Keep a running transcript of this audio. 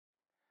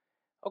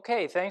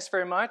Okay, thanks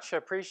very much.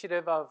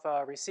 Appreciative of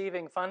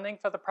receiving funding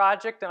for the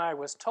project, and I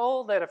was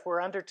told that if we're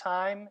under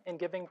time in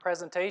giving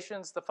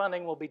presentations, the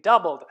funding will be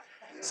doubled.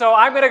 So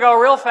I'm going to go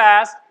real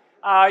fast.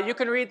 You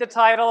can read the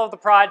title of the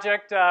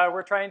project.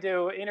 We're trying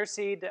to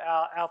interseed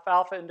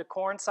alfalfa into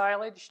corn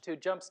silage to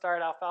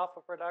jumpstart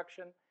alfalfa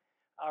production.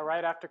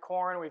 Right after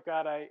corn, we've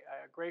got a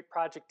great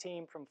project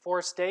team from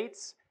 4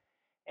 states,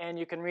 and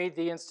you can read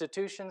the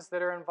institutions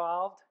that are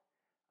involved.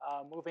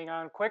 Moving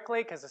on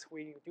quickly, because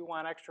we do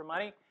want extra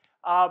money.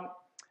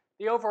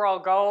 The overall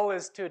goal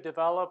is to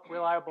develop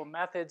reliable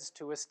methods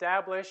to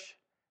establish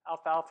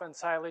alfalfa and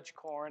silage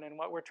corn, and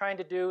what we're trying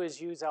to do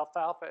is use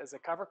alfalfa as a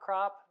cover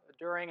crop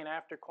during and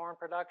after corn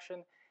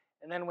production,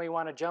 and then we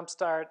want to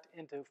jumpstart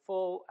into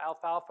full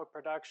alfalfa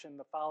production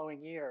the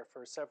following year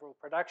for several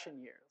production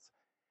years.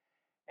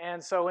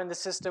 And so in the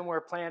system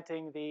we're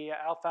planting the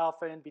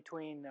alfalfa in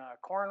between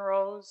corn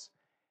rows,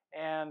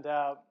 and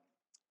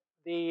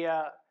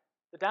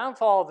the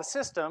downfall of the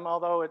system,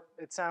 although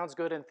it sounds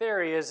good in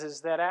theory,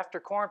 is that after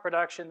corn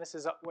production, this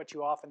is what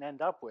you often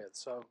end up with.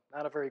 So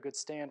not a very good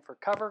stand for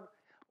cover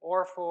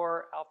or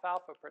for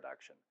alfalfa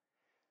production.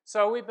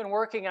 So we've been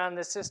working on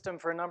this system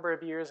for a number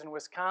of years in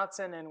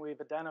Wisconsin, and we've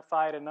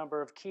identified a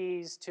number of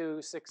keys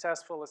to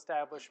successful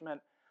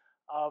establishment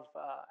of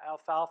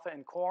alfalfa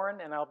and corn,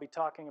 and I'll be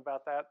talking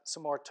about that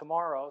some more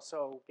tomorrow,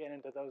 so get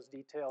into those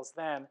details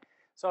then.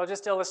 So I'll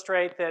just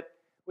illustrate that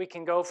we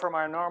can go from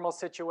our normal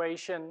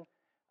situation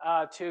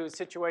to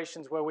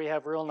situations where we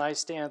have real nice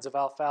stands of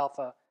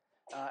alfalfa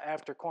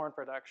after corn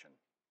production.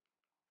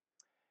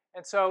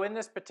 And so in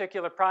this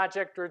particular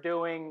project, we're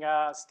doing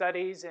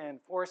studies in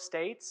 4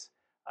 states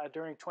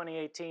during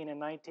 2018 and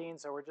 19,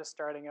 so we're just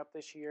starting up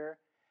this year.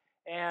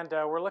 And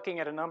we're looking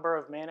at a number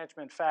of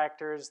management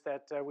factors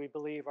that we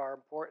believe are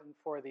important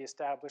for the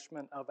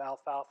establishment of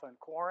alfalfa and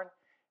corn.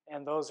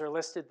 And those are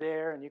listed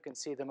there, and you can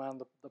see them on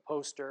the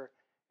poster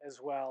as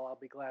well. I'll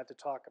be glad to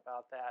talk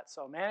about that.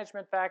 So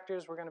management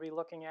factors we're going to be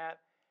looking at,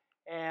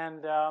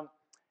 and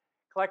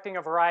collecting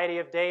a variety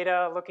of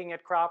data, looking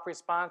at crop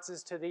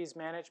responses to these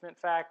management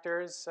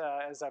factors.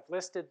 As I've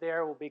listed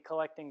there, we'll be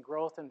collecting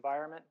growth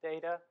environment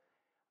data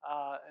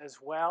as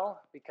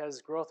well,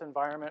 because growth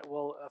environment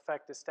will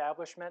affect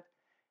establishment,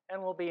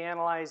 and we'll be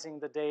analyzing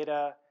the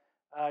data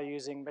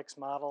using mixed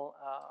model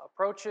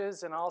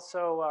approaches, and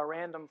also a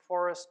random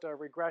forest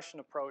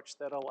regression approach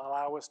that'll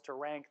allow us to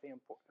rank the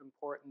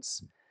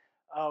importance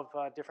of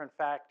different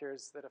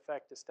factors that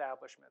affect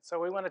establishment. So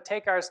we want to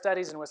take our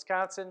studies in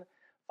Wisconsin,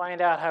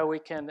 find out how we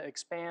can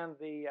expand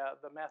the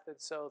method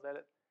so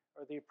that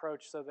or the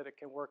approach so that it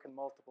can work in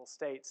multiple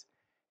states.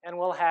 And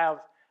we'll have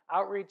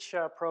outreach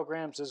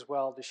programs as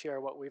well to share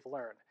what we've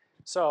learned.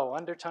 So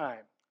under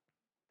time.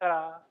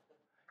 Ta-da!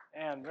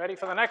 And ready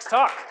for the next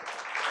talk.